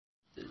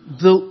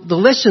The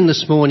lesson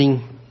this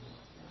morning,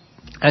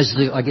 as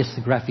I guess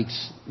the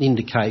graphics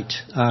indicate,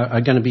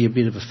 are going to be a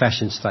bit of a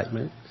fashion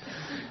statement.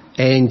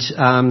 And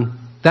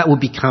that will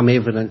become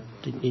evident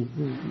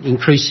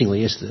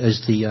increasingly as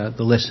the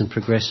lesson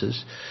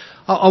progresses.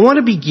 I want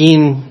to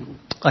begin,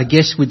 I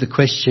guess, with the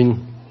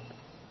question,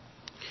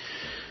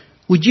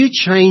 would you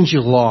change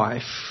your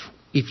life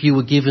if you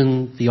were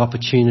given the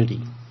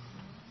opportunity?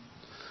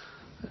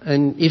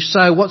 And if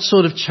so, what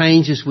sort of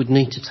changes would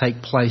need to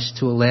take place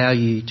to allow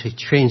you to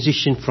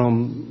transition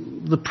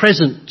from the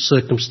present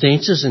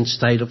circumstances and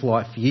state of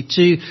life for you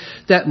to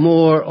that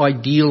more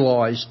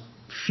idealised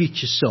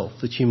future self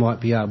that you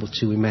might be able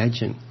to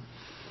imagine?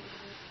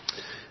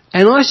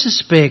 And I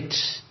suspect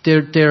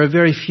there are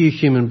very few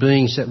human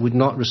beings that would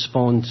not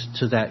respond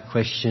to that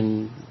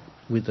question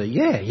with a,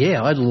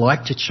 yeah, I'd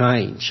like to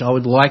change. I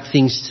would like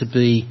things to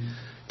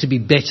be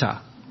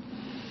better.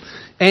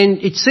 And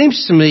it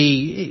seems to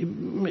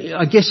me,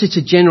 I guess it's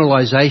a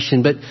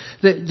generalisation, but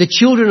the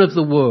children of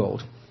the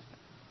world,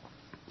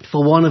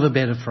 for want of a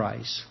better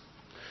phrase,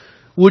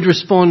 would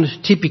respond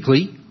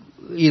typically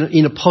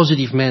in a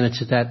positive manner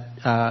to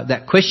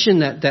that question,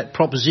 that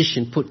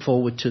proposition put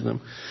forward to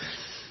them.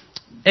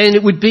 And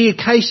it would be a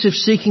case of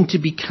seeking to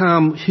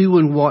become who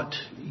and what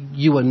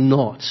you are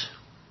not.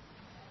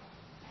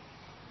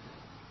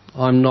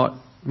 I'm not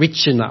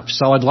rich enough,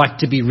 so I'd like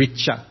to be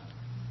richer.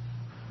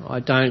 I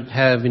don't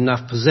have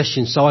enough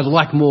possessions, so I'd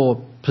like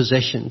more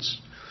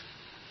possessions.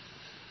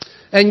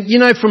 And,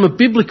 from a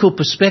biblical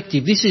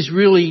perspective, this is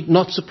really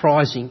not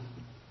surprising.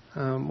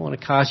 I want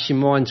to cast your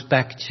minds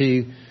back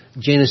to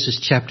Genesis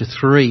chapter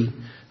 3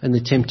 and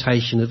the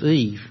temptation of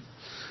Eve.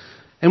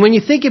 And when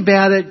you think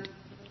about it,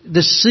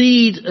 the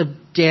seed of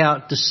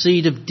doubt, the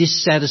seed of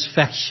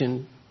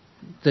dissatisfaction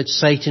that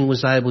Satan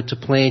was able to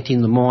plant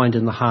in the mind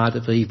and the heart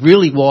of Eve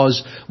really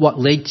was what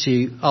led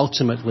to,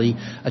 ultimately,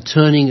 a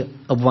turning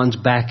of one's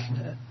back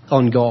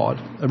on God,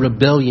 a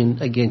rebellion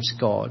against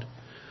God.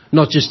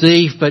 Not just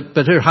Eve,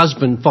 but her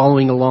husband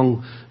following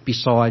along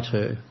beside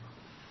her.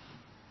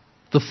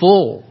 The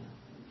fall.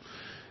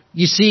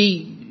 You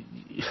see,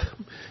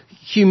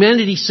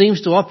 humanity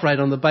seems to operate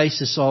on the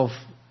basis of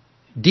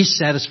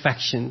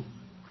dissatisfaction.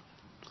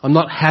 I'm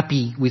not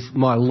happy with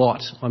my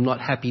lot. I'm not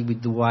happy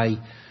with the way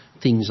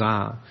things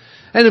are.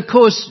 And of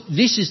course,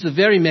 this is the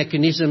very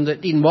mechanism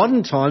that in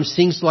modern times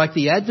things like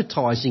the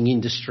advertising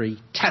industry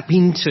tap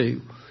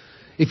into.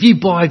 If you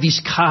buy this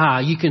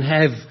car, you can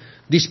have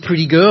this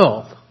pretty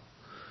girl.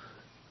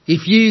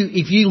 If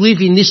you live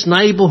in this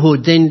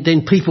neighbourhood,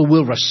 then people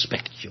will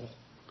respect you.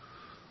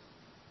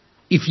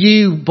 If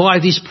you buy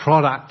this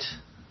product,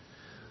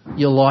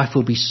 your life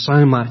will be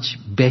so much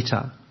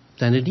better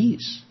than it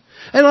is.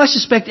 And I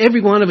suspect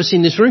every one of us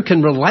in this room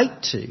can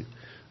relate to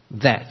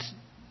that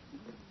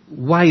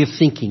way of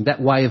thinking,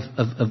 that way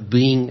of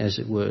being, as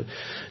it were.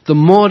 The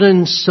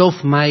modern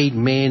self-made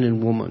man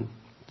and woman,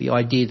 the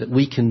idea that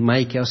we can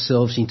make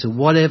ourselves into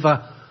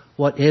whatever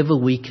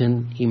we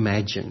can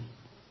imagine.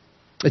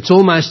 It's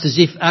almost as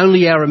if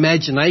only our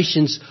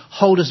imaginations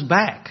hold us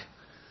back.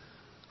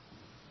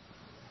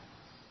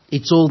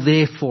 It's all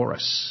there for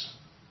us.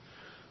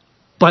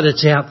 But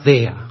it's out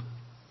there,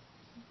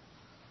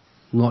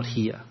 not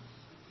here.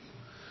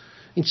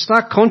 In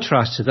stark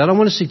contrast to that, I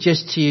want to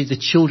suggest to you the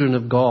children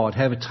of God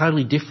have a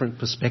totally different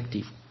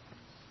perspective.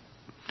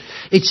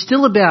 It's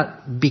still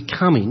about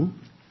becoming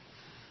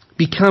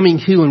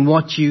who and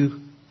what you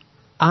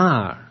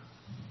are.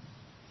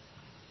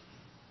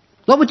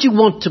 Not what you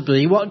want to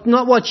be,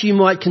 not what you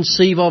might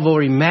conceive of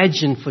or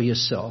imagine for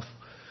yourself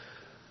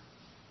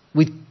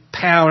with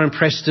power and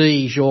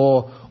prestige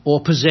or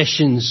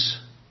possessions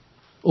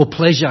or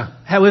pleasure,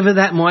 however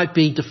that might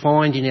be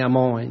defined in our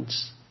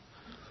minds.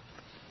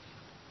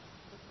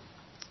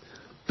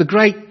 The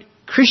great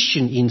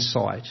Christian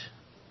insight,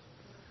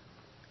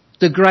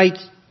 the great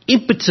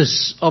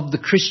impetus of the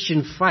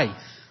Christian faith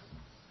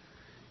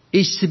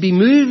is to be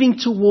moving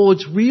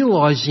towards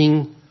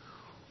realising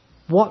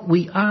what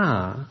we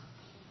are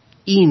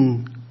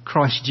in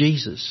Christ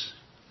Jesus.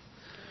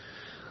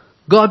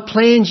 God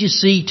plans, you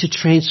see, to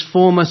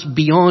transform us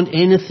beyond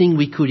anything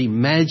we could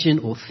imagine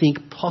or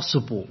think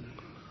possible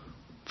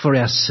for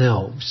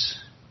ourselves.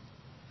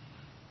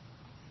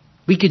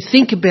 We could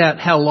think about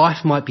how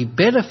life might be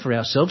better for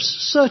ourselves,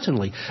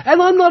 certainly.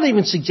 And I'm not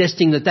even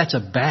suggesting that that's a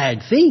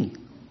bad thing.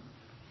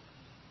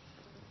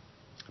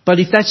 But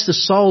if that's the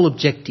sole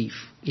objective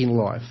in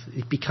life,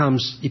 it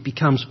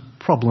becomes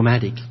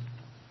problematic.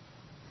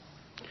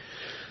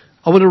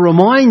 I want to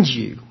remind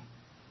you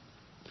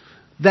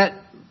that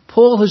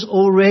Paul has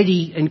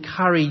already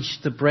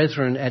encouraged the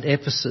brethren at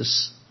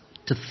Ephesus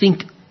to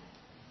think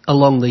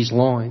along these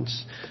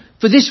lines.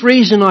 For this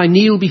reason I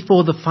kneel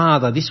before the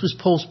Father. This was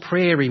Paul's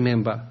prayer,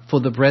 remember, for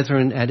the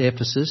brethren at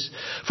Ephesus,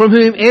 from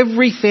whom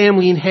every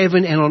family in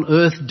heaven and on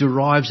earth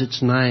derives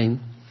its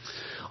name.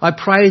 I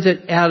pray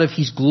that out of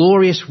his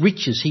glorious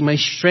riches he may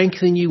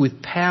strengthen you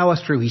with power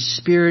through his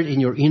Spirit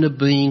in your inner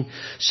being,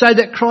 so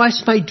that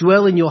Christ may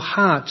dwell in your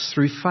hearts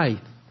through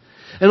faith.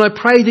 And I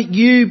pray that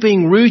you,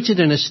 being rooted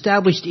and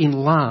established in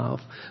love,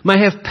 may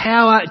have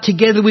power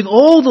together with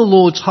all the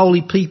Lord's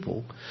holy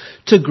people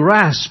to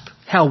grasp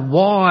how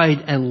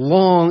wide and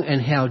long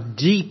and how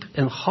deep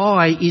and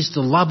high is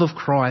the love of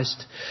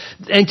Christ,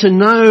 and to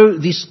know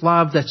this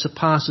love that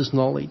surpasses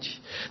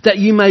knowledge, that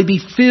you may be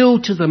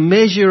filled to the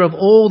measure of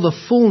all the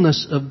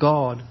fullness of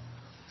God.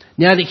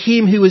 Now to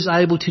him who is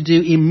able to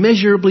do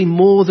immeasurably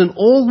more than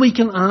all we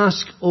can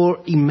ask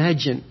or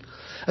imagine,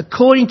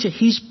 according to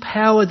his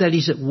power that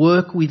is at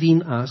work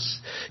within us,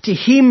 to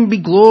him be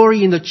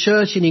glory in the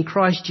church and in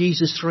Christ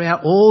Jesus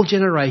throughout all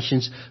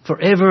generations,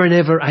 forever and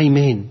ever.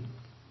 Amen.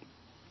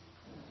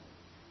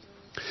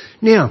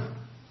 Now,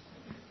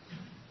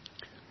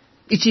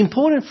 it's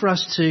important for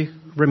us to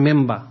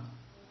remember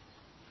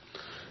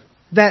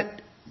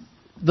that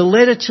the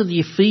letter to the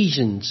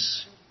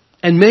Ephesians,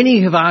 and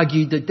many have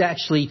argued that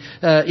actually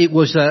it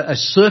was a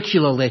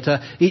circular letter.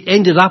 It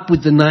ended up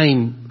with the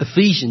name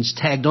Ephesians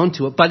tagged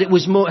onto it, but it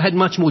was had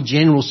much more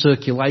general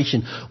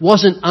circulation.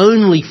 Wasn't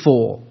only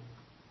for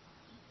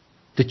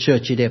the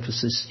church at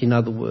Ephesus, in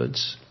other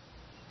words.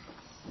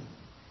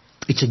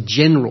 It's a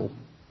general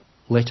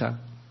letter.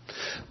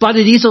 But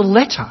it is a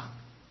letter.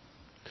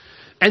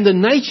 And the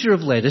nature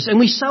of letters, and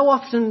we so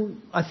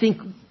often, I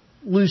think,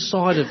 lose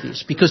sight of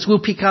this, because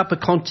we'll pick up a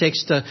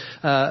context,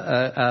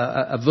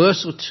 a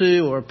verse or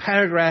two or a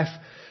paragraph,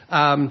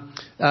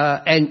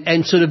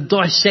 and sort of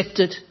dissect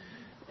it,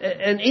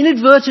 and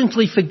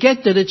inadvertently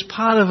forget that it's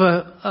part of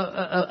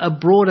a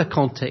broader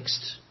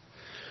context.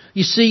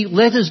 You see,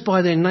 letters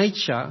by their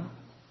nature,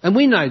 and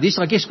we know this,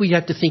 I guess we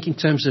have to think in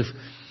terms of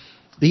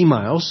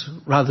emails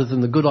rather than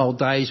the good old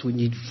days when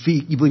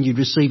you'd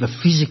receive a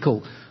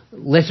physical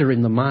letter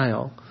in the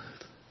mail.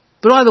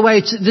 But either way,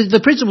 the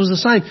principle is the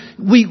same.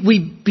 We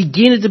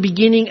begin at the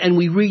beginning and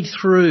we read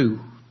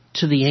through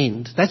to the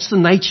end. That's the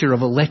nature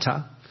of a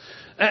letter.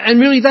 And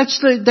really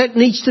that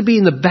needs to be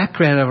in the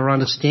background of our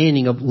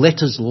understanding of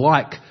letters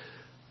like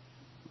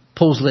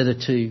Paul's letter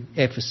to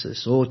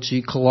Ephesus or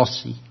to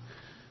Colossae,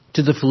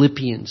 to the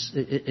Philippians,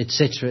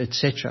 etc.,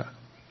 etc.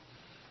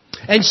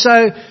 And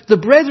so the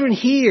brethren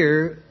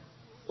here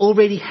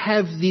already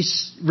have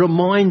this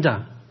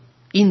reminder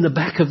in the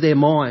back of their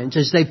minds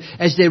as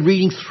they're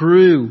reading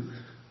through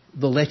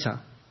the letter.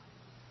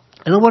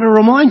 And I want to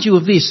remind you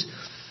of this.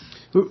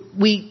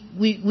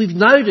 We've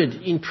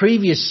noted in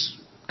previous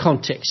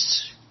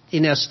contexts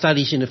in our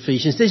studies in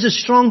Ephesians, there's a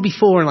strong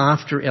before and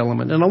after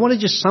element. And I want to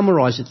just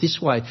summarise it this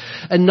way.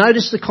 And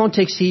notice the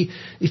context here,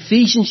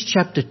 Ephesians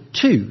chapter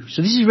 2.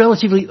 So this is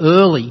relatively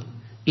early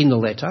in the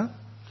letter.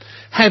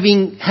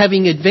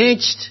 Having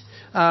advanced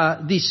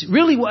this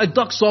really a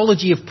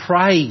doxology of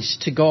praise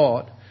to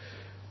God,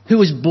 who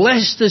has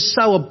blessed us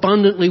so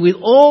abundantly with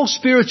all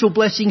spiritual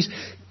blessings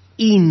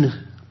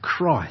in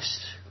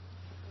Christ.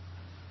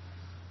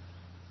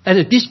 And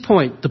at this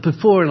point, the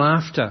before and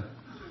after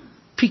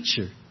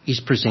picture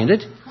is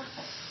presented.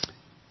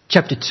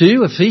 Chapter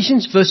 2,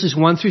 Ephesians, verses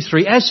 1 through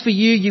 3. As for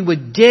you, you were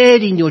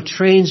dead in your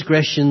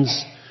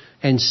transgressions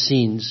and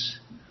sins.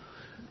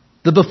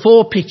 The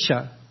before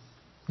picture.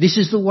 This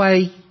is the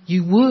way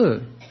you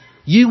were.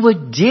 You were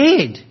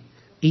dead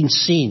in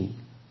sin.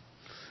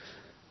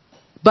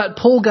 But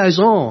Paul goes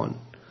on,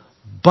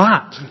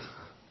 but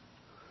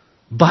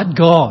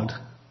God.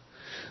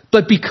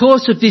 But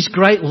because of this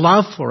great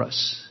love for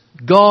us,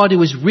 God,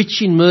 who is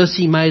rich in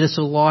mercy, made us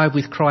alive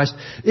with Christ,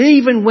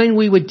 even when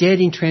we were dead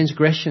in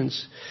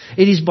transgressions.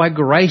 It is by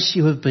grace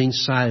you have been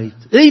saved.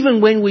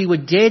 Even when we were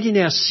dead in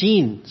our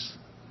sins,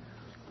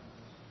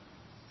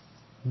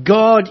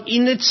 God,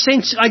 in its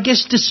sense, I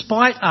guess,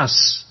 despite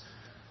us,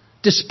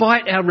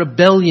 despite our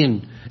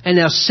rebellion and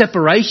our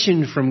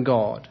separation from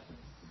God,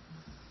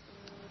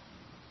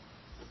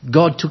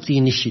 God took the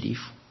initiative.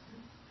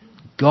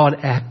 God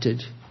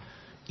acted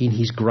in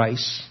his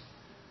grace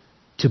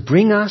to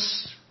bring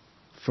us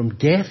from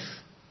death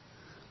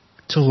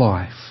to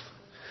life.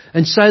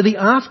 And so the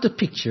after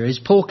picture, as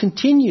Paul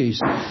continues,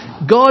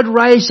 God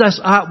raised us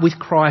up with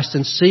Christ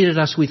and seated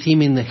us with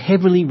him in the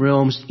heavenly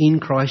realms in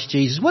Christ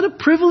Jesus. What a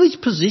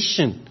privileged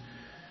position.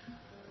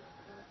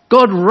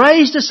 God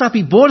raised us up.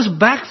 He brought us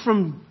back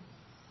from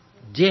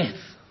death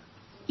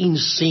in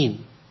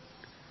sin,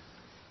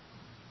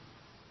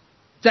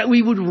 that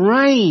we would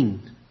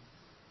reign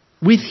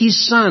with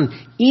his Son,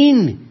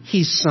 in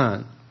his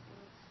Son.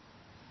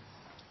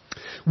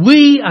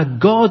 We are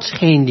God's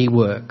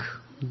handiwork,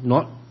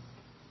 not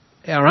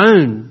our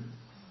own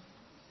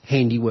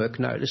handiwork,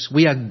 notice.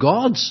 We are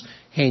God's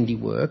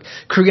handiwork,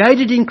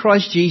 created in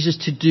Christ Jesus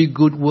to do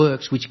good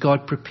works, which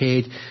God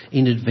prepared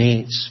in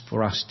advance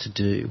for us to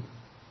do.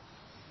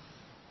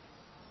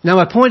 Now,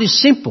 my point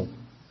is simple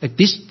at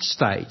this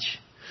stage.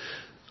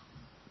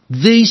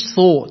 These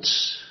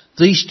thoughts,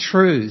 these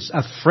truths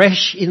are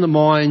fresh in the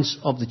minds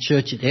of the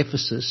church at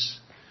Ephesus.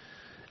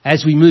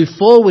 As we move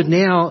forward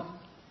now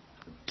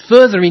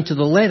further into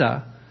the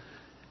letter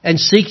and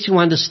seek to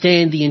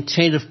understand the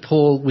intent of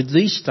Paul with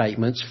these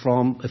statements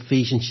from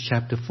Ephesians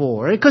chapter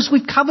 4. Because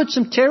we've covered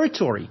some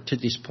territory to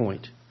this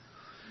point.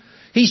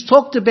 He's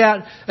talked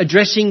about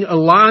addressing a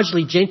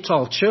largely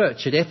Gentile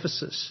church at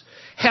Ephesus,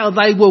 how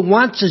they were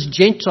once as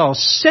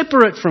Gentiles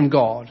separate from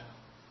God,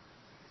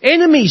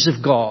 enemies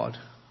of God,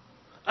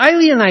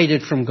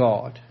 alienated from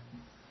God,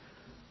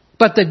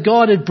 but that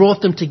God had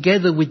brought them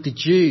together with the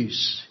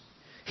Jews.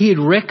 He had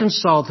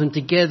reconciled them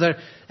together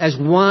as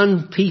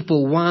one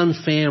people, one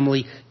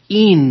family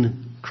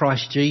in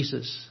Christ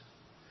Jesus.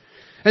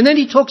 And then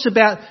he talks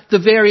about the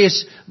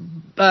various,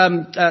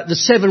 the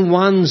 7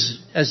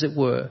 ones, as it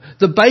were,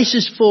 the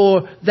basis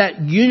for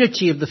that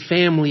unity of the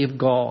family of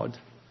God.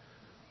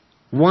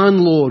 One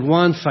Lord,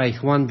 one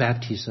faith, one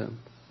baptism.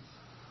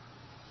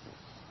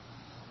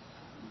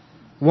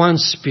 One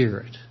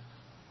Spirit.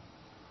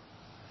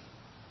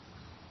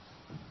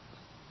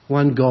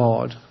 One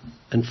God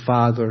and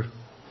Father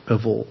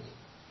of all.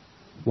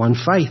 One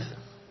faith.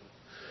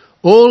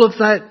 All of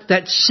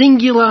that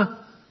singular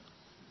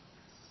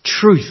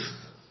truth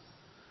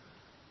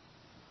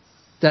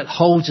that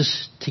holds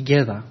us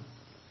together.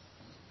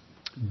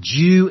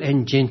 Jew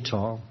and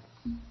Gentile.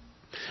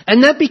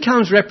 And that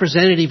becomes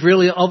representative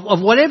really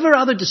of whatever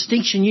other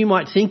distinction you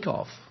might think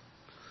of.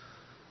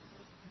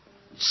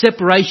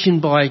 Separation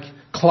by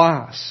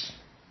class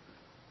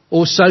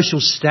or social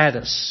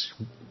status,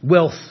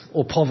 wealth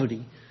or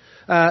poverty,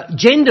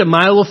 gender,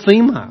 male or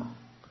female.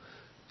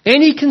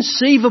 Any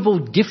conceivable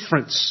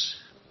difference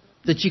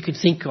that you could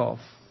think of.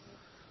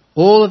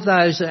 All of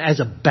those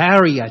as a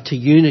barrier to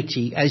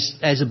unity,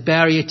 as a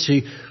barrier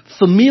to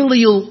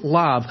familial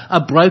love,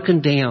 are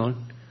broken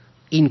down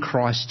in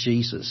Christ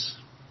Jesus.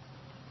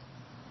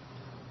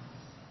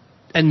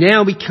 And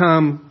now we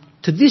come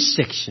to this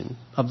section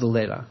of the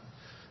letter.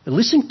 And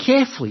listen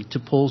carefully to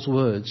Paul's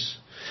words.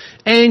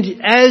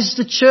 And as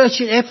the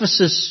church at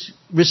Ephesus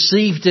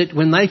received it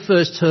when they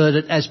first heard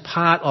it as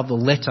part of the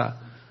letter,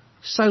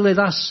 so let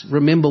us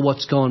remember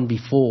what's gone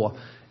before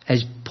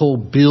as Paul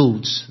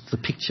builds the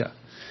picture.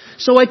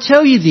 So I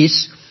tell you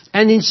this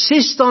and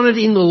insist on it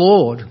in the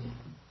Lord.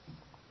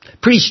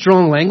 Pretty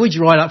strong language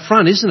right up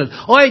front, isn't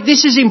it?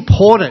 This is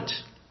important.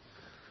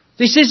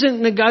 This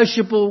isn't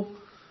negotiable.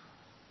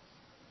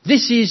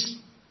 This is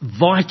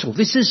vital.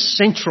 This is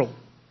central.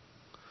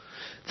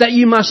 That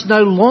you must no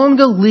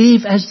longer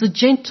live as the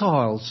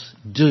Gentiles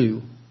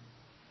do.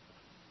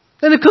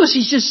 And of course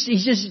he's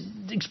just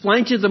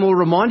explained to them or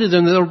reminded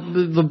them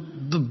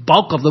that the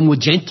bulk of them were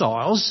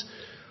Gentiles.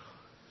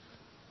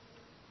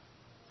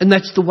 And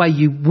that's the way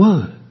you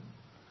were.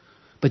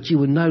 But you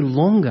were no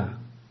longer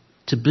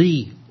to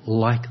be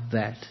like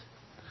that.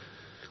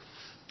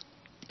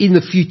 In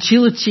the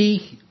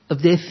futility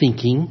of their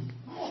thinking,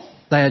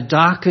 they are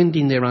darkened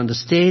in their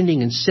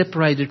understanding and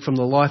separated from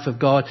the life of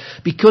God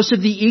because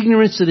of the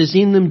ignorance that is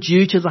in them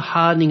due to the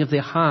hardening of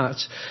their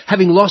hearts.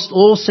 Having lost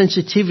all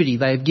sensitivity,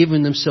 they have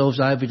given themselves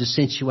over to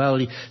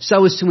sensuality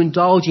so as to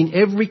indulge in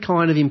every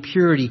kind of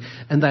impurity,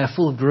 and they are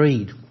full of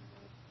greed.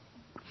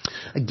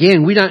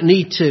 Again, we don't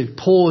need to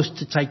pause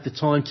to take the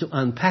time to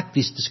unpack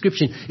this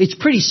description. It's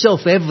pretty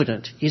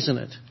self-evident, isn't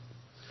it?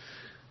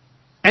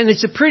 And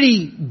it's a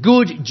pretty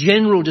good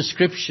general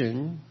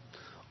description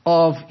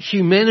of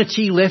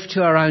humanity left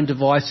to our own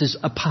devices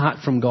apart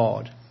from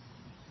God.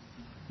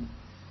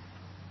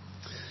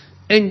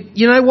 And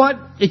you know what?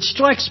 It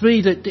strikes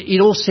me that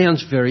it all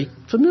sounds very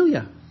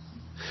familiar.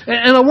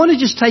 And I want to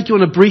just take you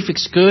on a brief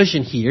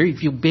excursion here,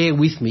 if you'll bear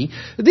with me.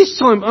 This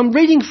time I'm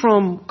reading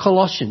from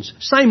Colossians.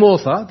 Same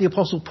author, the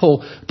Apostle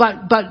Paul,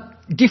 but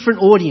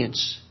different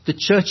audience, the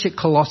church at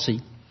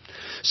Colossae.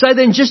 So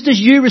then, just as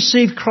you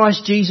received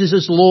Christ Jesus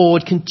as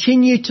Lord,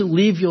 continue to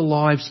live your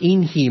lives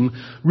in Him,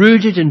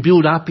 rooted and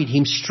built up in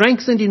Him,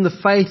 strengthened in the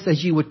faith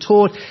as you were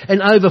taught,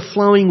 and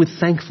overflowing with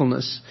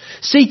thankfulness.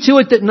 See to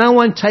it that no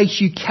one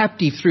takes you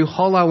captive through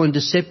hollow and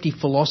deceptive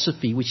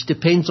philosophy, which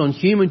depends on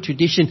human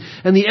tradition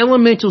and the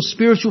elemental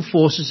spiritual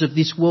forces of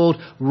this world,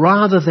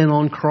 rather than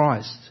on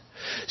Christ.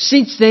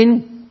 Since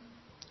then,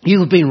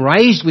 you have been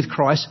raised with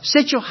Christ.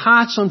 Set your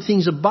hearts on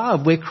things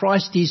above, where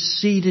Christ is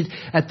seated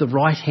at the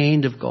right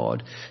hand of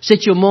God.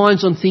 Set your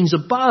minds on things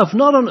above,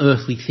 not on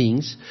earthly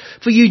things.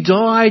 For you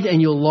died,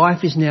 and your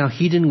life is now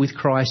hidden with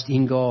Christ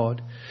in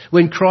God.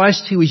 When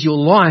Christ, who is your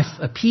life,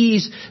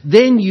 appears,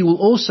 then you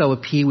will also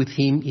appear with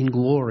Him in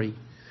glory.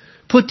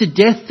 Put to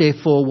death,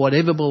 therefore,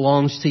 whatever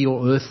belongs to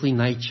your earthly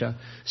nature: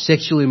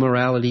 sexual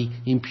immorality,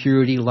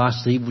 impurity,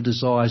 lust, evil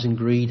desires and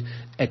greed,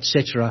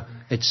 etc.,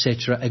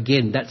 etc.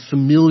 Again, that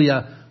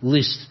familiar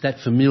list, that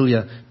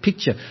familiar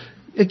picture.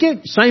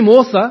 Again, same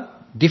author,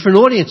 different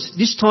audience.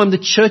 This time the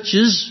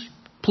churches,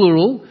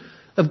 plural,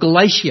 of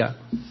Galatia.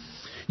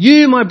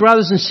 You, my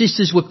brothers and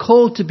sisters, were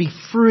called to be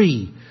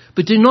free,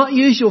 but do not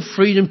use your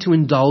freedom to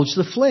indulge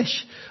the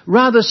flesh.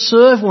 Rather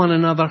serve one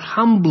another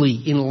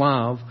humbly in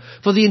love.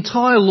 For the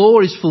entire law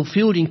is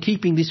fulfilled in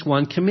keeping this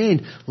one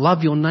command: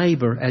 love your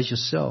neighbour as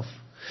yourself.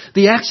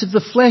 The acts of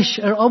the flesh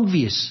are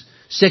obvious: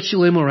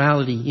 sexual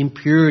immorality,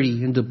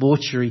 impurity and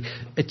debauchery,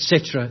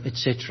 etc.,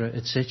 etc.,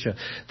 etc.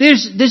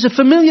 There's a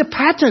familiar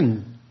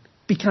pattern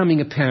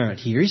becoming apparent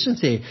here,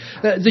 isn't there?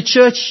 The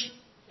church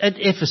at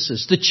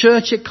Ephesus, the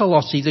church at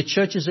Colossae, the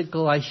churches at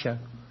Galatia.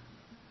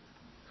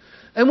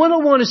 And what I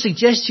want to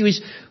suggest to you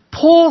is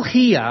Paul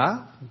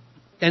here,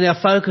 and our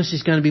focus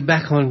is going to be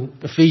back on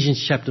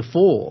Ephesians chapter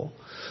 4.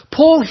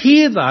 Paul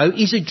here, though,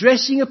 is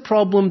addressing a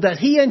problem that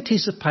he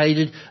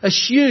anticipated,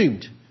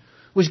 assumed,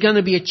 was going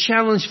to be a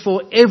challenge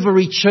for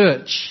every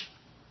church.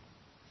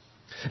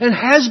 And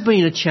has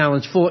been a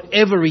challenge for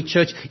every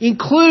church,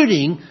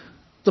 including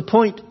the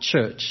Point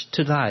Church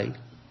today.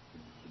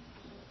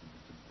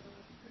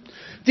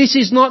 This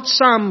is not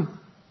some,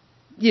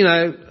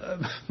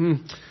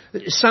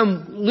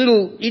 some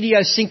little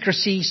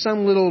idiosyncrasy,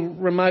 some little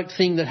remote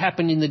thing that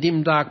happened in the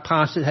dim, dark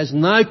past that has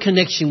no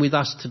connection with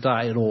us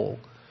today at all.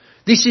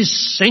 This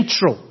is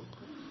central.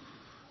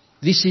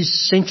 This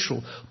is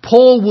central.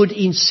 Paul would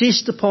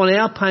insist upon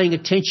our paying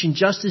attention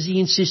just as he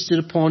insisted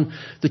upon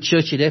the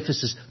church at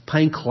Ephesus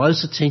paying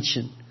close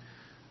attention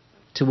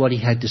to what he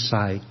had to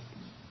say.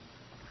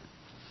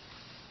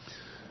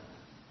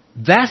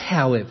 That,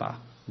 however,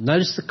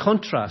 notice the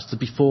contrast, the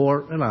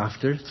before and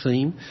after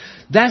theme.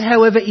 That,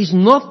 however, is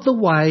not the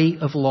way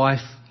of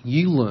life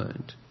you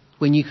learned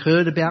when you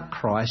heard about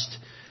Christ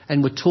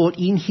and were taught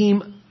in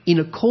him in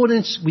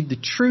accordance with the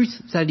truth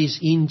that is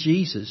in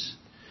Jesus.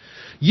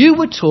 You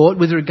were taught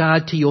with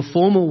regard to your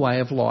former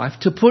way of life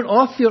to put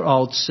off your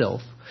old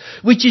self,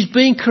 which is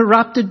being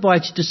corrupted by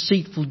its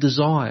deceitful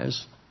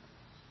desires,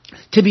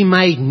 to be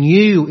made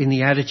new in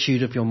the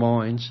attitude of your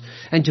minds,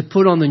 and to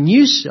put on the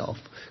new self,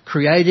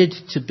 created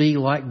to be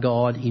like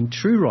God in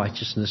true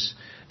righteousness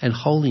and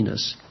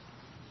holiness.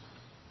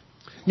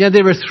 Now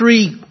there are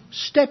 3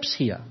 steps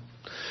here.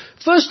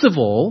 First of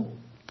all,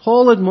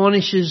 Paul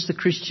admonishes the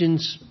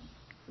Christians,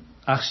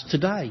 us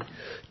today,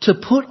 to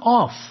put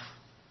off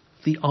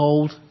the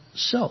old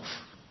self.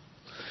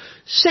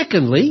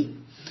 Secondly,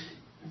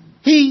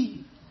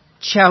 he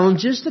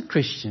challenges the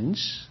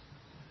Christians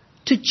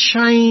to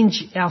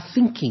change our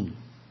thinking.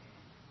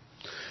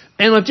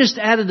 And I've just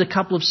added a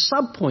couple of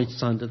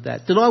sub-points under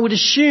that I would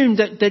assume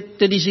that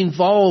is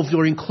involved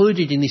or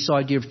included in this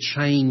idea of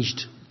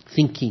changed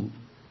thinking.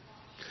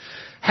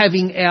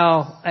 Having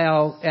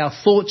our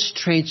thoughts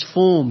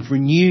transformed,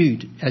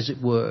 renewed, as it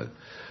were.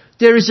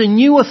 There is a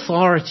new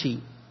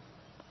authority.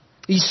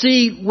 You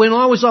see, when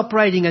I was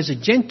operating as a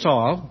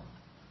Gentile,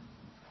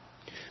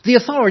 the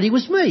authority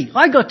was me.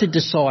 I got to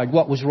decide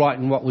what was right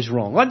and what was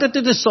wrong. I got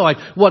to decide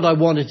what I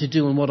wanted to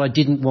do and what I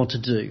didn't want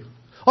to do.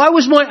 I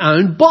was my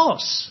own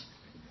boss.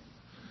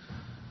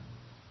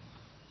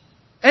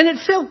 And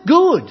it felt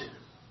good.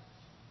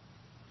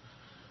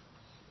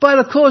 But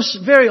of course,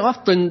 very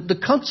often the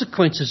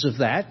consequences of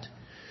that,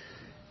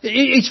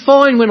 it's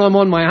fine when I'm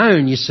on my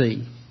own, you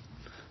see.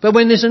 But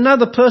when there's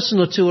another person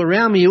or two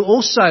around me who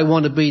also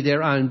want to be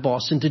their own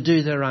boss and to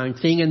do their own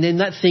thing, and then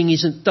that thing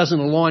doesn't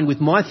align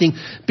with my thing,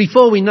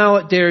 before we know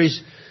it, there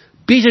is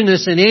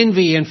bitterness and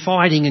envy and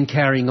fighting and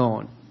carrying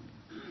on.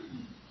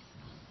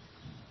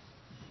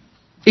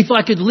 If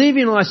I could live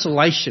in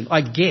isolation,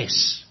 I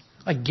guess,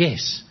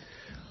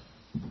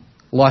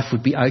 life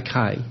would be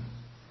okay.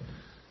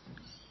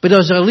 But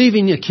as I live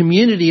in a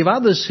community of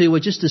others who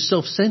are just as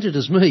self-centred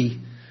as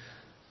me,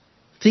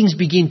 things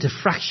begin to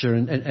fracture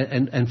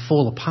and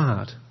fall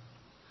apart.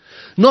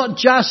 Not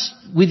just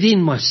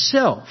within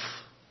myself,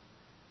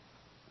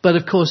 but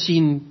of course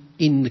in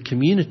the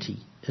community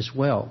as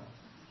well.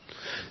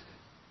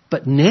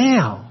 But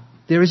now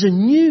there is a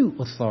new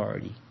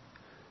authority.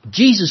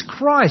 Jesus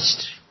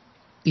Christ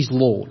is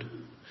Lord.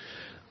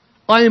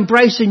 I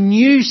embrace a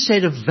new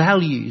set of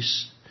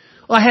values.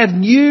 I have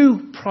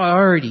new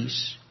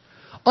priorities.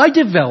 I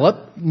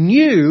develop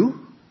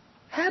new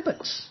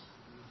habits.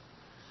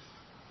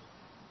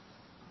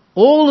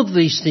 All of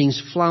these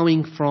things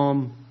flowing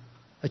from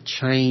a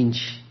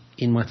change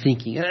in my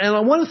thinking. And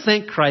I want to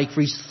thank Craig for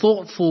his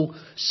thoughtful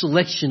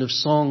selection of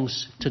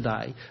songs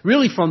today.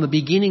 Really from the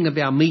beginning of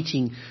our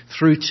meeting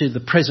through to the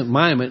present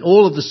moment,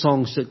 all of the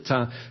songs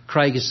that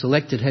Craig has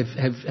selected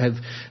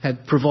have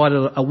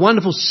provided a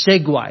wonderful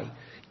segue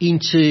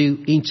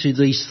into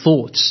these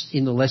thoughts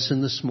in the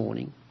lesson this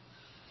morning.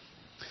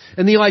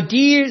 And the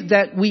idea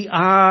that we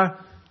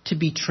are to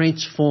be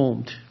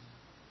transformed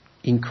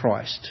in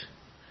Christ.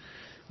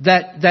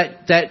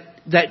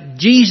 That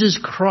Jesus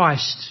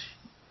Christ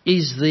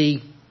is the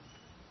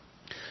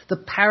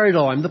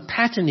paradigm, the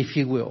pattern, if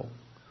you will,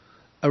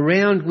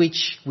 around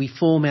which we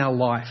form our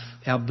life,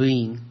 our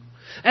being,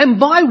 and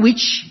by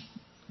which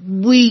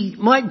we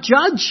might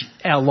judge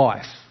our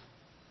life.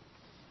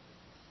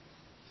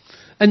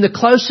 And the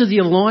closer the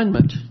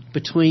alignment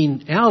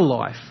between our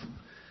life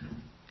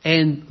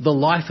and the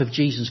life of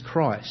Jesus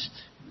Christ,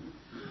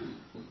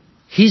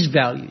 his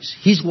values,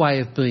 his way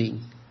of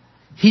being,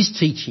 his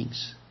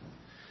teachings,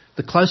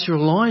 the closer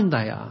aligned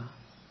they are,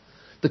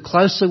 the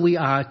closer we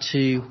are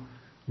to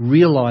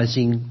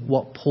realising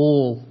what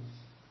Paul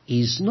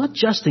is not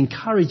just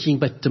encouraging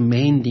but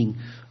demanding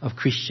of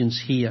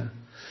Christians here.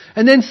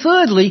 And then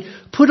thirdly,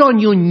 put on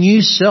your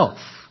new self.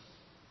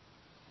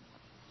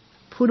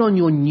 Put on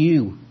your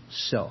new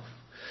self.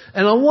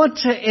 And I want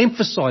to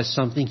emphasise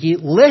something here,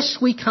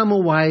 lest we come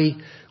away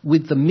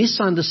with the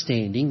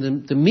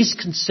misunderstanding, the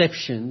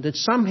misconception that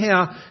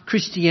somehow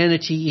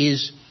Christianity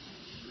is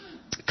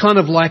kind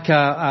of like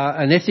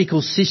an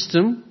ethical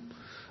system,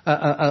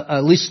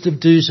 a list of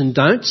do's and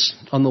don'ts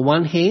on the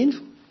one hand,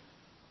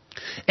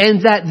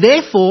 and that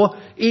therefore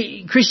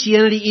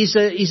Christianity is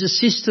a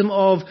system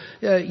of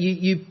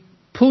you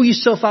pull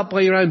yourself up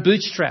by your own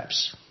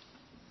bootstraps.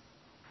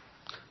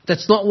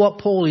 That's not what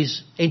Paul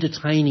is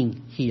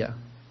entertaining here.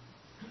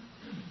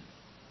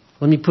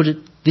 Let me put it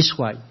this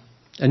way,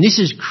 and this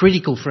is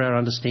critical for our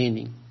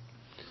understanding.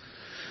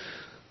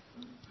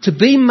 To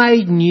be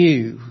made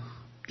new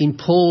in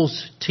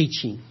Paul's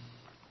teaching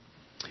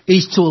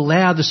is to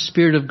allow the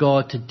Spirit of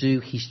God to do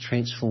His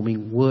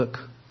transforming work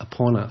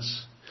upon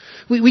us.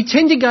 We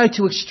tend to go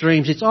to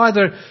extremes. It's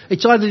either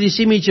this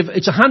image of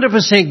it's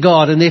 100%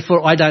 God and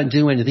therefore I don't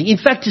do anything. In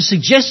fact, to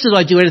suggest that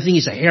I do anything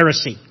is a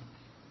heresy.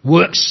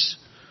 Works.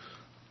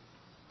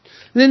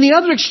 And then the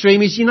other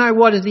extreme is, you know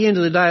what, at the end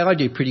of the day I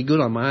do pretty good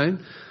on my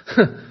own.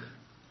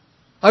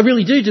 I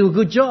really do a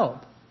good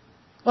job.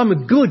 I'm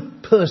a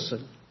good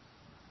person.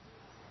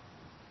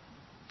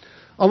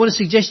 I want to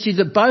suggest to you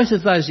that both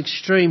of those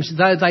extremes,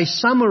 though they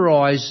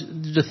summarise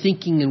the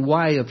thinking and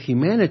way of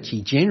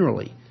humanity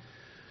generally,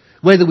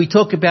 whether we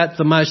talk about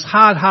the most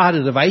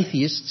hard-hearted of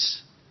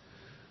atheists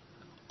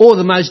or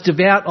the most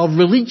devout of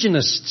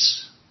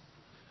religionists,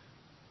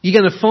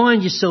 you're going to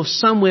find yourself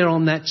somewhere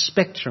on that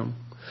spectrum.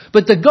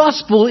 But the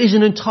gospel is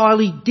an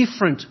entirely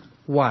different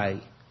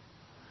way.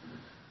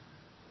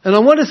 And I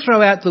want to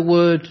throw out the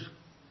word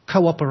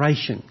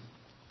cooperation.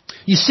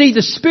 You see,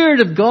 the Spirit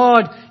of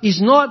God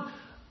is not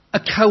a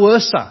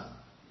coercer.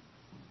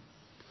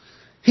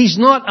 He's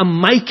not a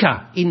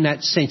maker in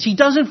that sense. He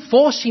doesn't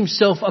force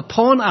Himself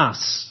upon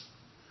us.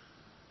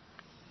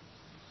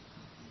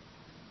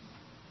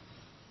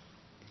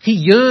 He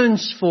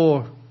yearns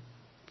for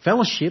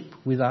fellowship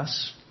with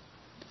us.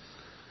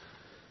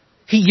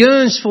 He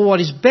yearns for what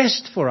is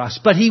best for us,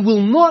 but He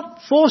will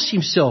not force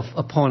Himself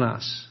upon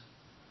us.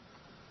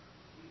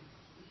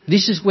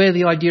 This is where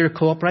the idea of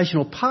cooperation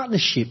or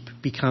partnership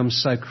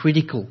becomes so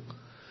critical.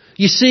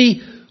 You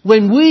see,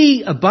 when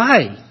we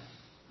obey,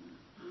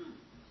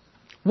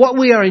 what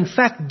we are in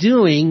fact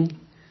doing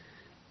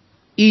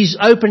is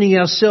opening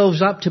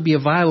ourselves up to be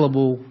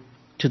available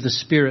to the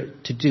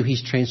Spirit to do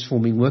His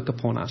transforming work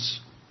upon us.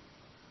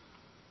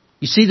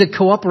 You see the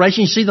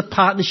cooperation, you see the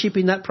partnership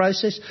in that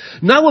process?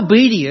 No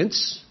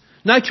obedience,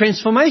 no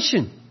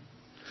transformation.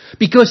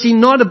 Because in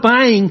not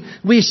obeying,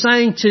 we're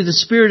saying to the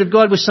Spirit of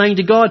God, we're saying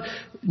to God,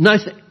 no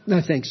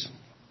thanks.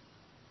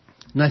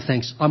 No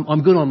thanks.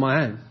 I'm good on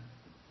my own.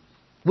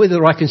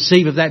 Whether I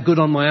conceive of that good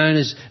on my own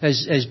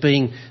as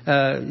being,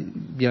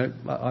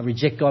 I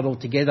reject God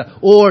altogether,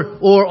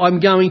 or I'm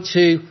going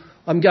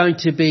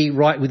to be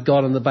right with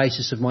God on the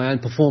basis of my own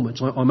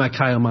performance. I'm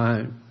okay on my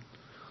own.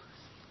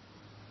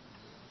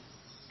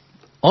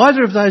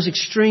 Either of those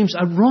extremes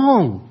are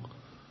wrong.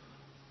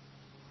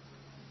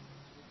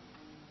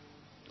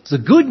 The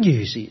good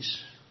news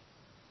is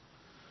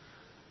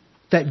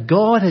that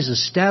God has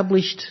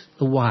established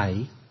a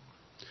way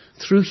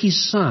through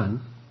His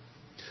Son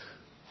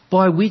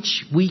by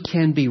which we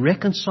can be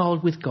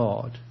reconciled with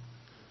God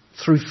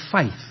through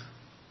faith,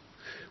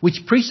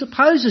 which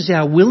presupposes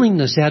our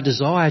willingness, our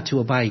desire to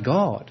obey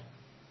God.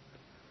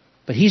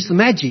 But here's the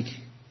magic.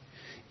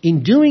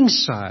 In doing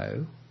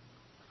so,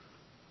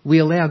 we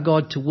allow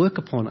God to work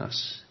upon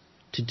us,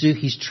 to do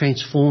His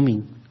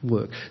transforming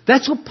work.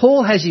 That's what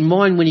Paul has in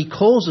mind when he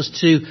calls us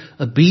to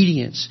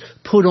obedience,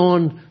 put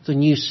on the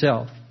new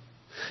self.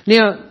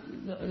 Now,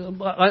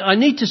 I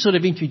need to sort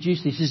of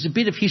introduce this. There's a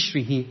bit of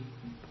history here.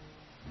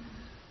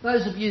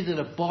 Those of you that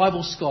are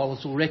Bible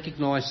scholars will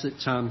recognise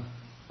that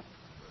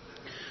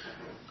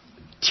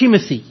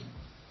Timothy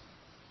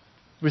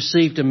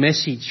received a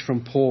message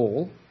from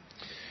Paul,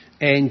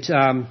 and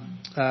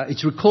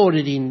it's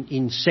recorded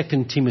in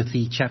 2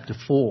 Timothy chapter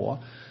 4.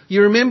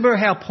 You remember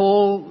how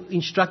Paul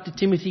instructed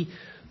Timothy,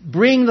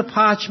 bring the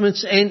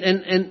parchments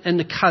and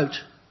the coat.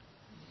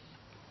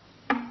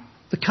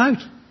 The coat.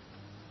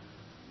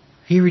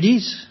 Here it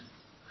is.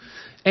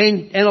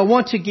 And I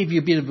want to give you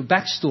a bit of a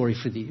backstory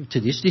to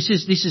this. This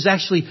is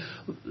actually,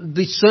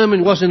 this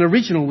sermon wasn't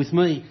original with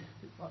me.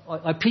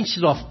 I pinched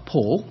it off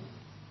Paul.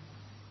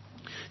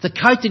 The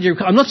coat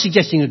that I'm not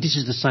suggesting that this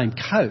is the same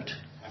coat.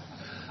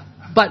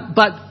 But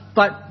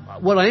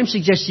what I am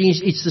suggesting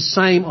is it's the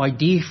same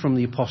idea from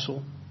the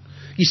apostle.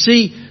 You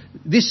see,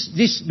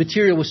 this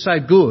material was so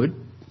good,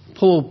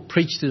 Paul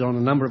preached it on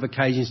a number of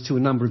occasions to a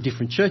number of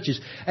different churches,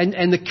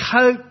 and the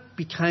coat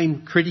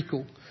became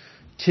critical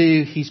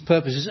to his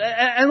purposes.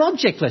 An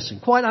object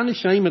lesson, quite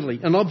unashamedly,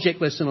 an object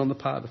lesson on the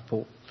part of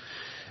Paul.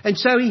 And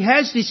so he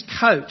has this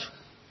coat.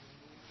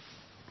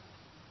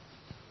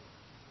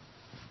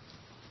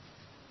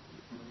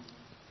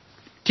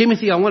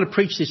 Timothy, I want to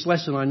preach this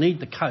lesson. I need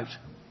the coat.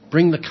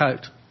 Bring the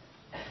coat.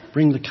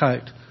 Bring the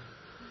coat.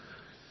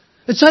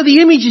 And so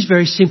the image is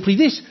very simply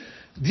this.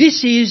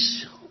 This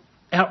is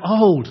our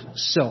old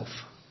self.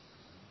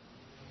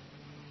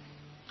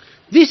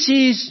 This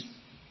is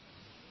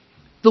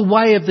the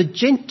way of the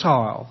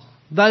Gentile,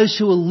 those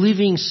who are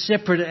living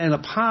separate and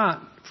apart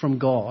from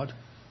God.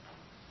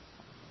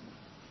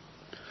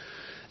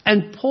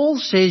 And Paul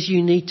says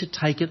you need to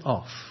take it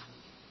off.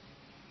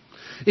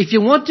 If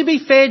you want to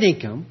be fair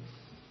income,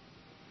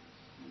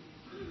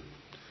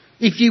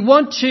 if you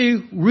want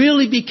to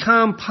really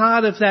become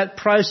part of that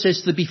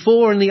process, the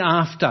before and the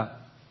after,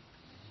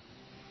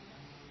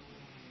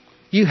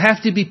 you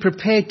have to be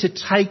prepared to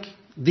take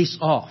this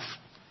off.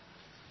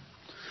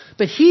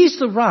 But here's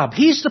the rub,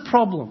 here's the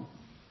problem.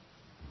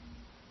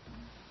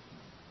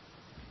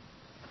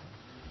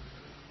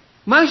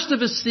 Most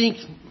of us think,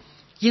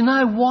 you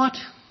know what?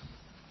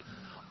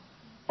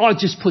 I'll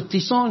just put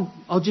this on.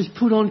 I'll just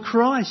put on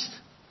Christ.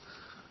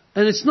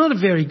 And it's not a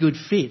very good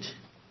fit.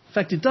 In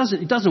fact, it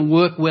doesn't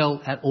work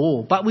well at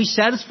all. But we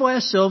satisfy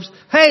ourselves,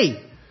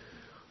 hey,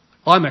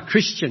 I'm a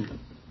Christian.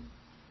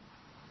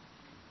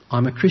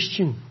 I'm a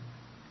Christian.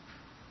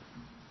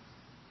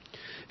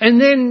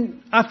 And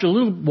then after a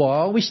little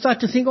while, we start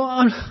to think,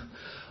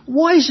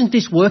 why isn't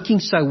this working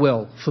so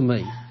well for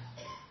me?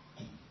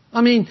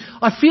 I mean,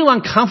 I feel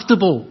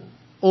uncomfortable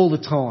all the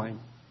time.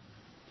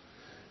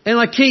 And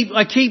I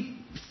keep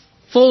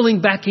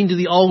falling back into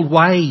the old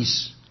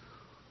ways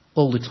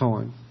all the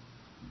time.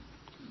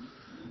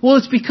 Well,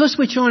 it's because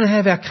we're trying to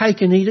have our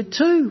cake and eat it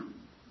too.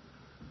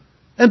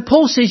 And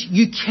Paul says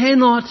you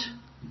cannot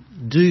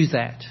do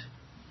that.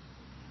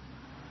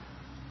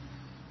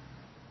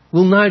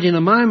 We'll note in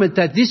a moment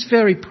that this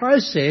very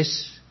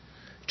process,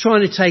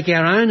 trying to take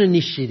our own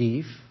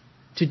initiative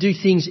to do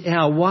things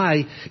our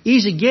way,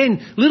 is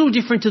again a little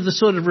different to the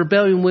sort of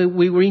rebellion where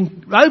we were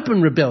in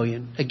open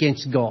rebellion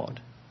against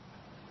God.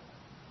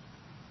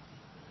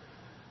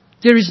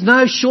 There is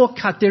no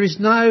shortcut. There is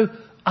no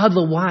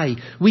other way.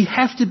 We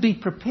have to be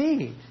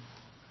prepared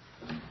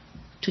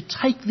to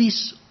take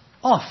this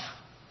off.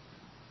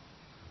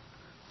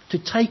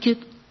 To take it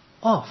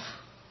off.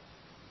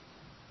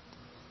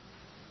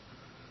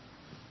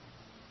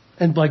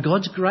 And by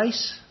God's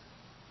grace,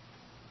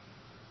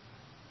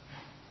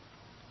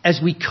 as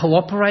we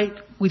cooperate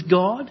with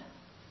God,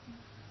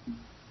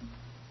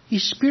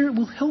 His Spirit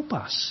will help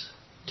us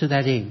to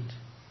that end.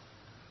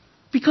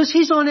 Because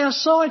He's on our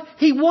side.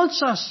 He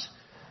wants us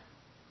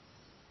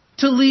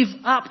to live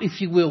up, if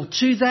you will,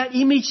 to that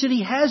image that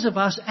He has of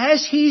us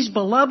as His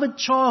beloved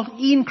child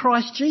in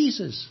Christ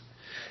Jesus.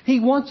 He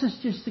wants us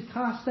just to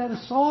cast that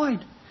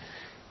aside.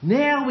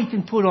 Now we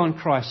can put on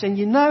Christ. And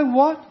you know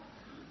what?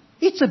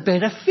 It's a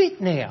better fit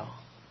now.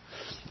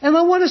 And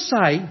I want to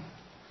say,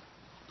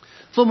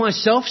 for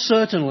myself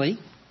certainly,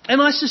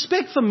 and I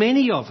suspect for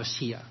many of us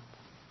here,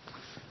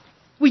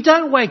 we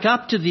don't wake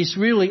up to this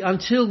really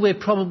until we're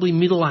probably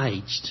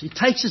middle-aged. It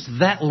takes us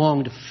that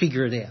long to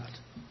figure it out.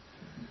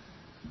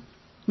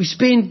 We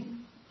spend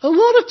a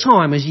lot of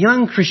time as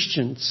young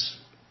Christians,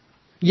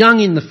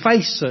 young in the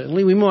faith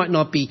certainly, we might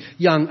not be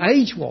young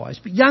age-wise,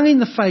 but young in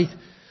the faith,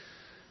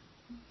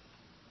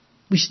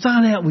 we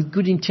start out with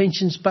good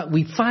intentions, but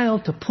we fail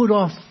to put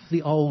off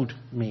the old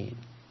man.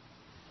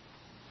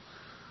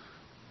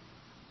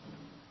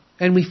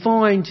 And we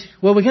find,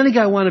 well, we're going to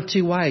go one of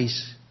two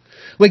ways.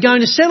 We're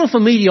going to settle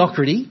for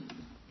mediocrity.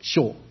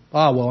 Sure.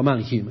 Oh, well, I'm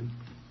only human.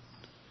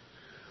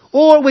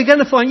 Or we're going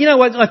to find, you know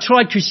what, I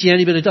tried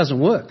Christianity, but it doesn't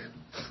work.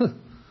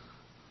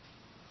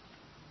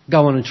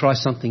 Go on and try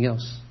something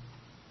else.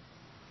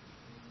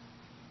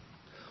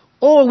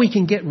 Or we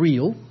can get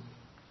real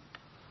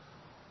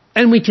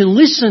and we can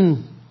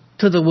listen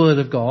to the Word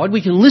of God.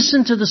 We can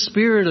listen to the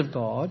Spirit of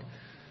God.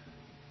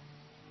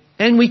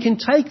 And we can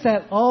take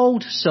that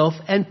old self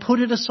and put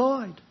it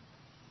aside.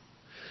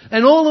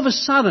 And all of a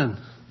sudden,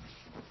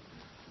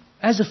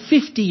 as a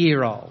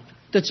 50-year-old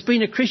that's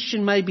been a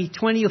Christian maybe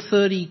 20 or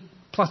 30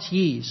 plus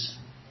years,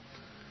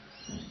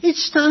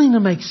 it's starting to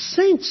make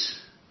sense.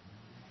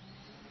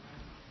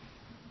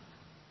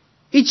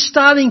 It's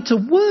starting to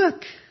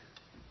work.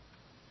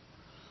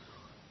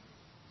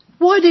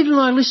 Why didn't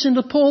I listen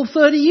to Paul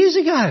 30 years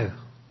ago?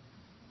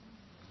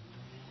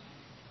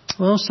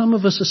 Well, some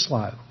of us are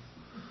slow.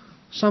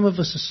 Some of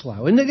us are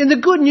slow. And the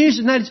good news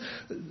is that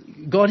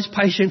God is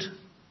patient.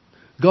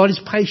 God is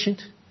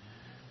patient.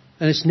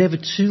 And it's never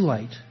too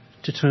late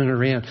to turn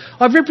around.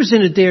 I've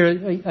represented there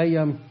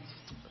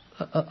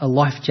a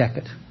life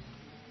jacket.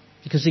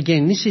 Because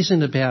again, this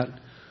isn't about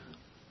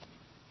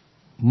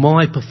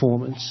my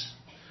performance.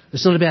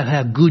 It's not about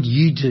how good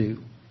you do.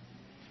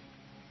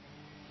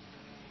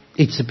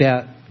 It's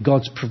about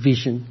God's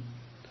provision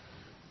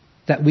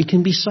that we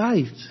can be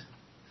saved.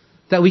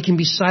 That we can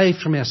be saved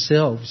from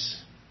ourselves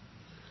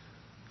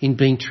in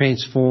being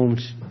transformed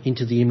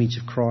into the image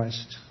of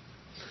Christ.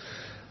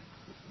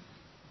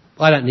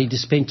 I don't need to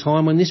spend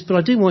time on this, but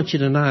I do want you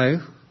to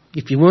know,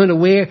 if you weren't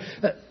aware,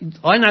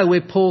 I know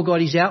where Paul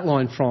got his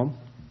outline from.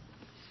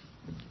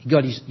 He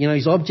got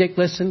his object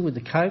lesson with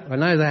the coat. I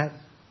know that.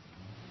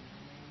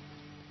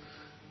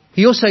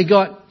 He also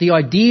got the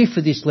idea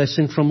for this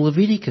lesson from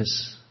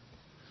Leviticus.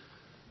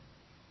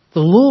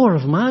 The law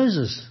of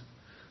Moses.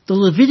 The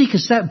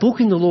Leviticus, that book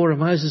in the law of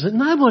Moses that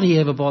nobody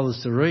ever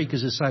bothers to read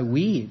because it's so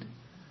weird.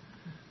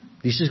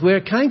 This is where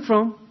it came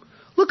from.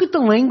 Look at the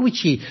language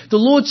here. The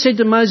Lord said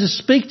to Moses,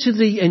 speak to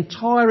the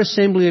entire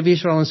assembly of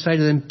Israel and say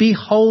to them, be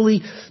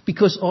holy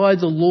because I,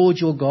 the Lord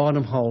your God,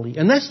 am holy.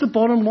 And that's the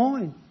bottom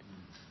line.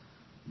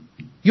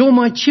 You're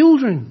my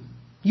children.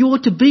 You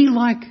ought to be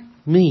like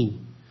me.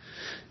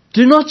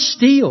 Do not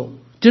steal.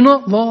 Do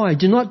not lie.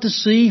 Do not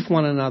deceive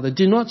one another.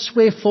 Do not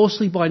swear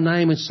falsely by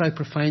name and so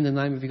profane the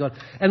name of your God.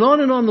 And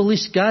on the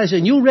list goes.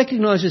 And you'll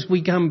recognise as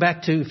we come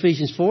back to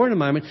Ephesians 4 in a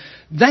moment,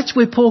 that's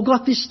where Paul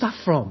got this stuff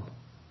from.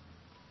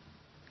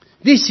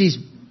 This is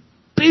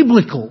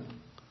biblical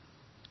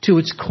to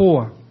its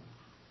core.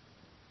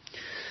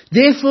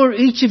 Therefore,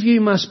 each of you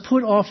must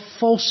put off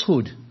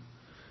falsehood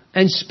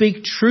and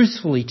speak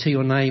truthfully to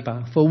your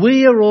neighbour, for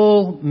we are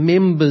all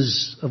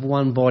members of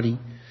one body.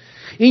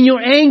 In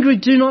your anger,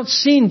 do not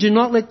sin. Do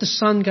not let the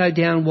sun go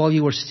down while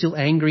you are still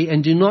angry,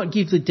 and do not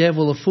give the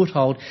devil a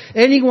foothold.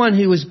 Anyone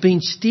who has been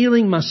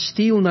stealing must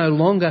steal no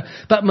longer,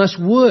 but must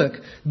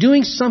work,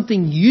 doing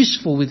something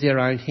useful with their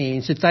own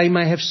hands, that they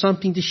may have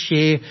something to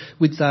share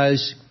with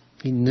those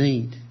in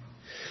need.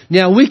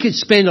 Now, we could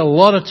spend a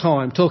lot of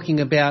time talking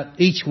about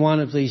each one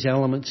of these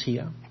elements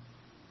here.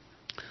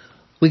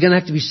 We're going to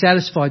have to be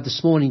satisfied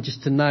this morning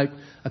just to note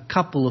a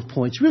couple of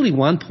points. Really,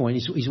 one point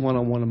is one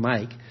I want to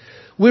make.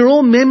 We're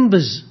all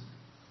members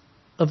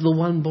of the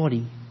one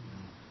body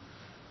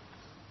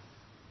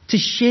to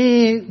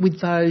share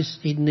with those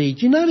in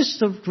need. You notice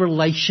the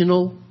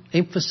relational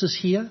emphasis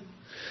here?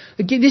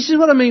 Again, this is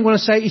what I mean when I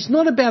say it's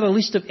not about a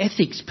list of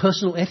ethics,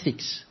 personal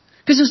ethics,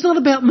 because it's not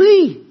about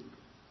me.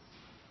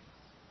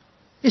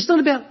 It's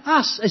not about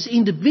us as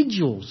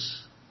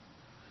individuals.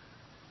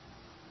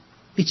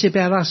 It's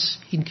about us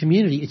in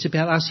community. It's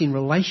about us in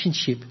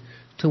relationship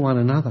to one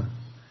another.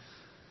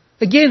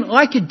 Again,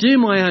 I could do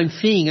my own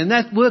thing, and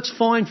that works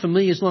fine for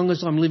me as long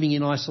as I'm living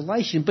in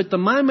isolation. But the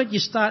moment you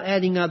start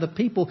adding other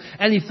people,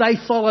 and if they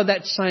follow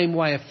that same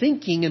way of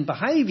thinking and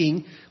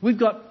behaving, we've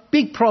got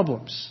big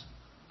problems.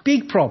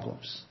 Big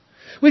problems.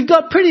 We've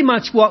got pretty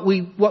much what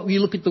we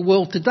look at the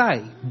world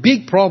today.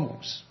 Big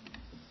problems.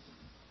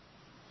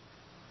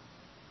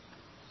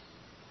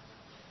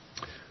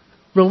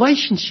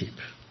 Relationship.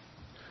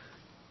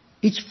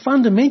 It's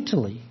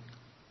fundamentally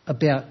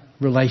about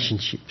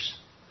relationships.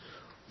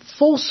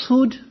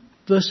 Falsehood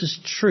versus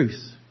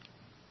truth.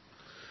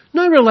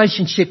 No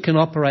relationship can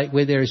operate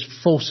where there is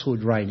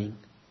falsehood reigning.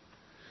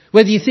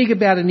 Whether you think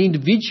about an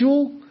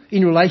individual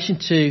in relation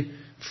to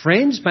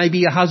friends,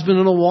 maybe a husband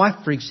and a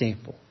wife, for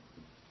example.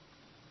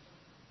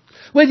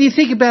 Whether you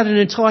think about an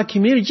entire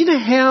community, do you know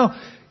how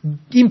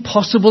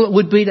impossible it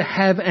would be to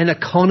have an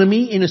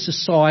economy in a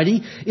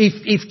society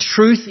if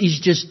truth is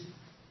just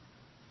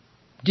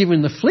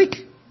given the flick?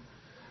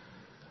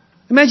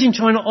 Imagine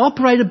trying to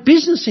operate a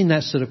business in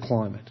that sort of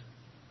climate.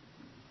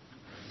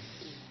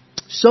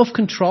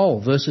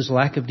 Self-control versus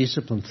lack of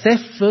discipline.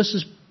 Theft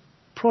versus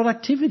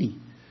productivity.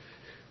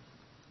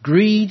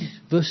 Greed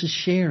versus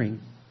sharing.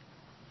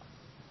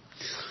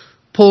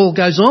 Paul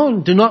goes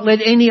on, do not let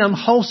any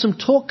unwholesome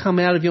talk come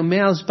out of your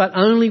mouths, but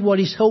only what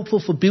is helpful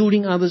for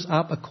building others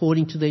up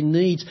according to their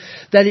needs,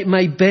 that it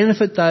may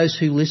benefit those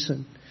who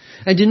listen.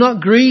 And do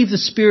not grieve the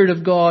Spirit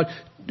of God,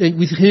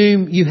 with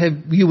whom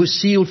you were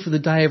sealed for the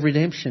day of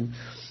redemption.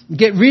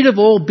 Get rid of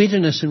all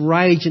bitterness and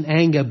rage and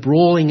anger,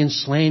 brawling and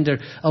slander,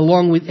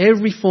 along with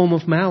every form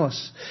of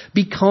malice.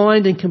 Be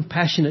kind and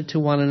compassionate to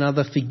one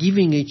another,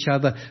 forgiving each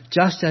other,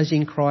 just as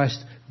in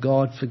Christ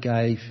God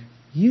forgave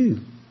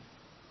you.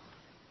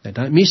 Now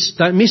don't miss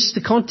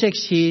the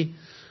context here.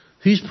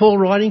 Who's Paul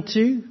writing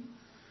to?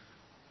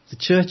 The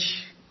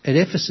church at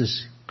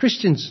Ephesus,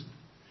 Christians.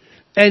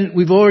 And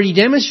we've already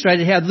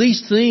demonstrated how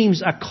these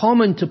themes are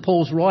common to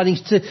Paul's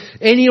writings, to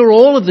any or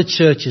all of the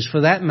churches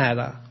for that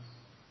matter.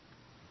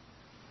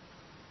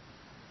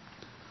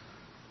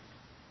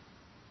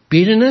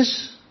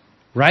 Bitterness,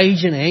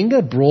 rage and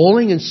anger,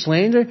 brawling and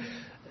slander,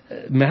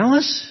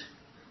 malice.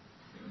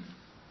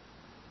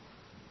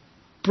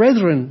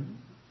 Brethren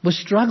were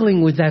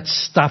struggling with that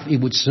stuff, it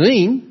would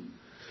seem.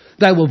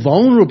 They were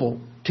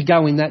vulnerable to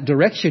go in that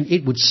direction,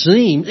 it would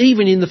seem,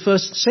 even in the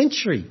first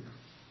century.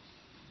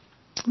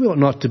 We ought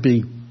not to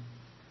be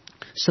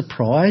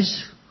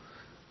surprised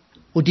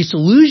or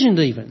disillusioned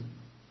even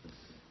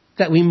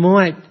that we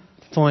might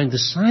find the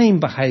same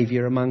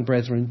behaviour among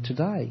brethren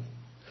today.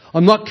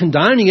 I'm not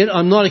condoning it,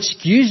 I'm not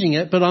excusing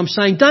it, but I'm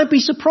saying don't be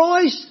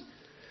surprised.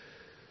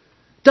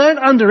 Don't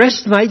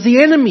underestimate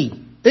the enemy,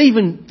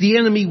 even the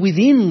enemy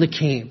within the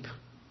camp.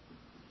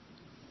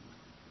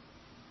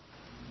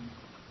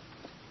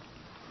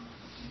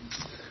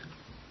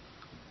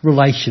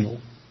 Relational.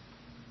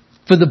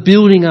 For the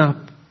building up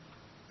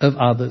of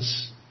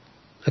others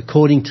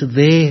according to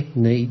their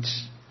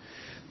needs,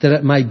 that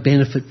it may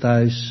benefit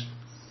those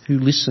who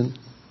listen.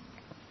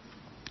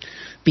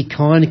 Be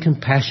kind and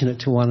compassionate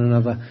to one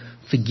another,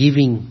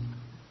 forgiving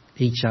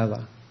each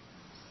other.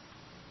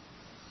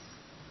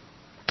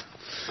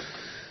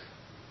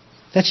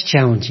 That's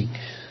challenging.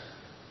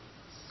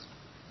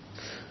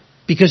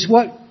 Because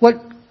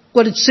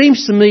what it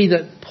seems to me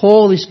that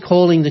Paul is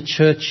calling the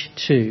church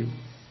to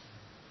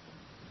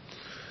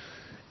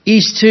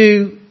is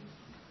to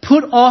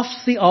put off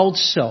the old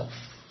self,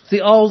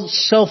 the old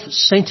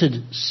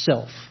self-centered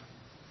self.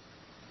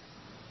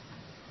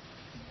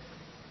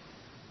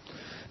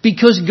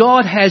 Because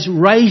God has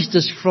raised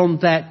us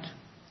from that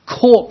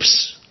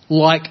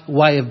corpse-like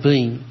way of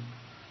being.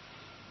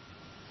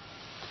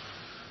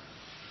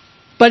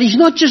 But He's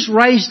not just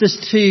raised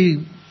us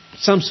to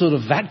some sort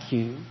of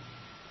vacuum.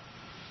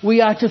 We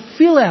are to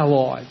fill our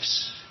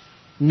lives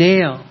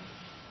now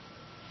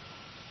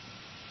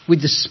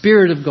with the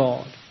Spirit of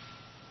God,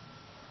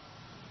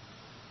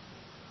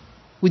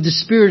 with the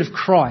Spirit of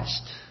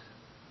Christ.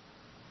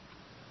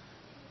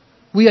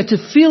 We are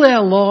to fill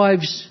our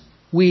lives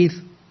with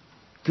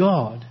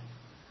God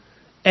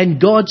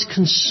and God's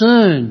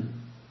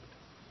concern,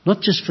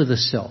 not just for the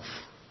self,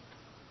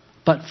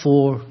 but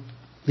for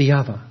the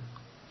other.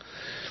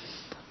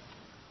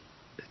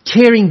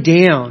 Tearing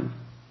down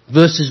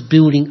versus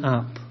building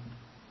up.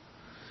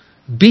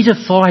 Bitter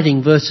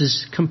fighting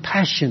versus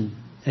compassion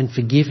and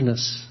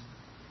forgiveness.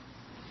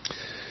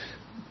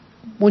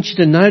 I want you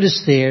to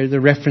notice there the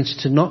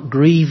reference to not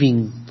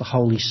grieving the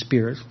Holy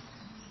Spirit.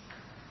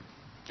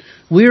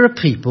 We're a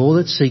people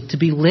that seek to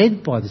be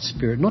led by the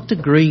Spirit, not to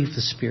grieve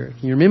the Spirit.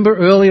 You remember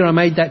earlier I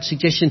made that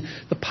suggestion,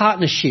 the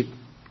partnership,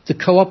 the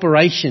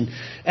cooperation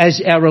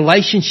as our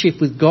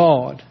relationship with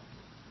God.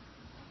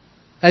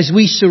 As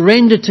we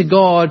surrender to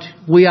God,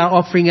 we are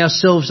offering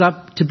ourselves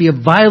up to be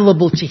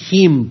available to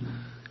Him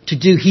to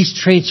do His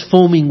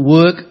transforming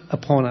work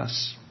upon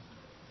us.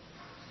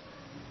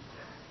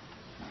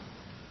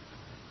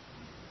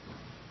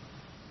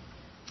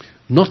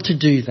 Not to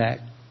do that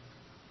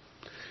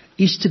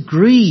is to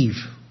grieve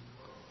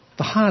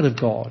the heart of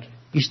God,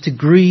 is to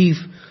grieve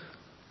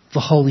the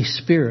Holy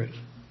Spirit,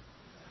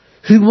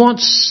 who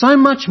wants so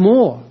much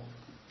more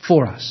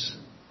for us.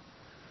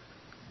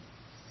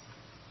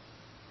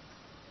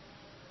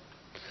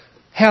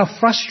 How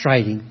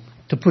frustrating,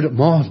 to put it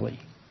mildly,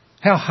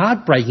 how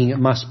heartbreaking it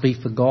must be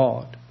for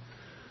God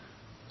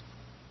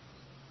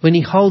when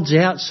He holds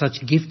out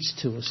such gifts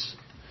to us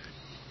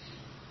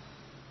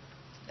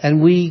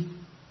and we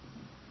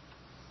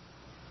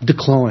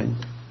decline.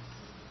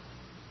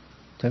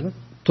 It's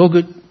all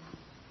good.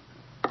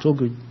 It's all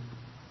good.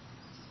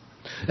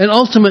 And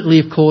ultimately,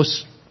 of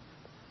course,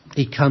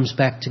 it comes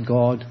back to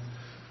God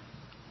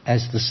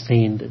as the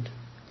standard,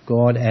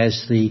 God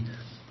as the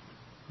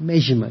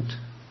measurement.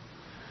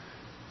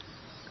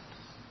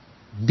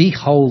 Be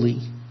holy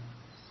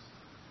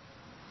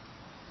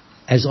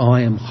as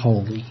I am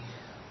holy.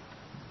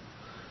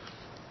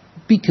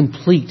 Be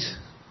complete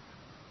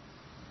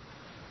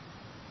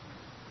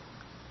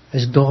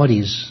as God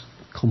is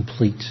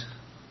complete.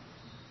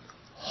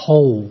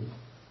 Whole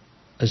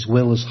as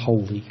well as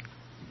holy.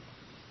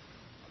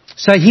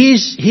 So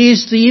here's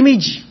the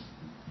image.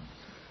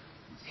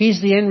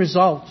 Here's the end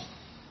result.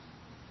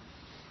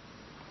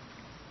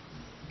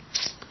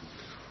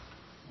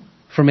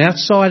 From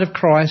outside of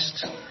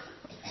Christ,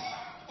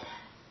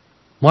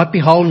 might be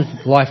holding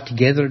life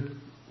together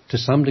to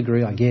some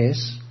degree, I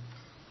guess.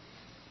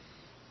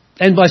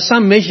 And by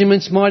some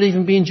measurements might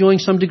even be enjoying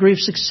some degree of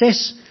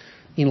success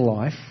in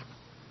life.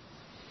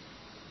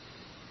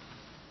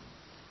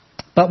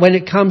 But when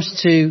it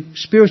comes to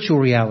spiritual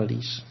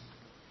realities,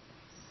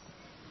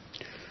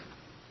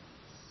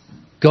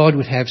 God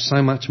would have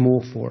so much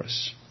more for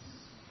us.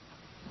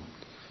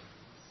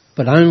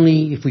 But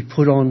only if we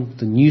put on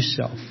the new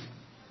self,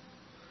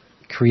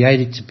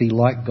 created to be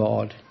like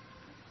God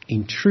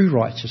in true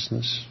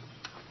righteousness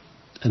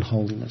and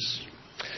holiness.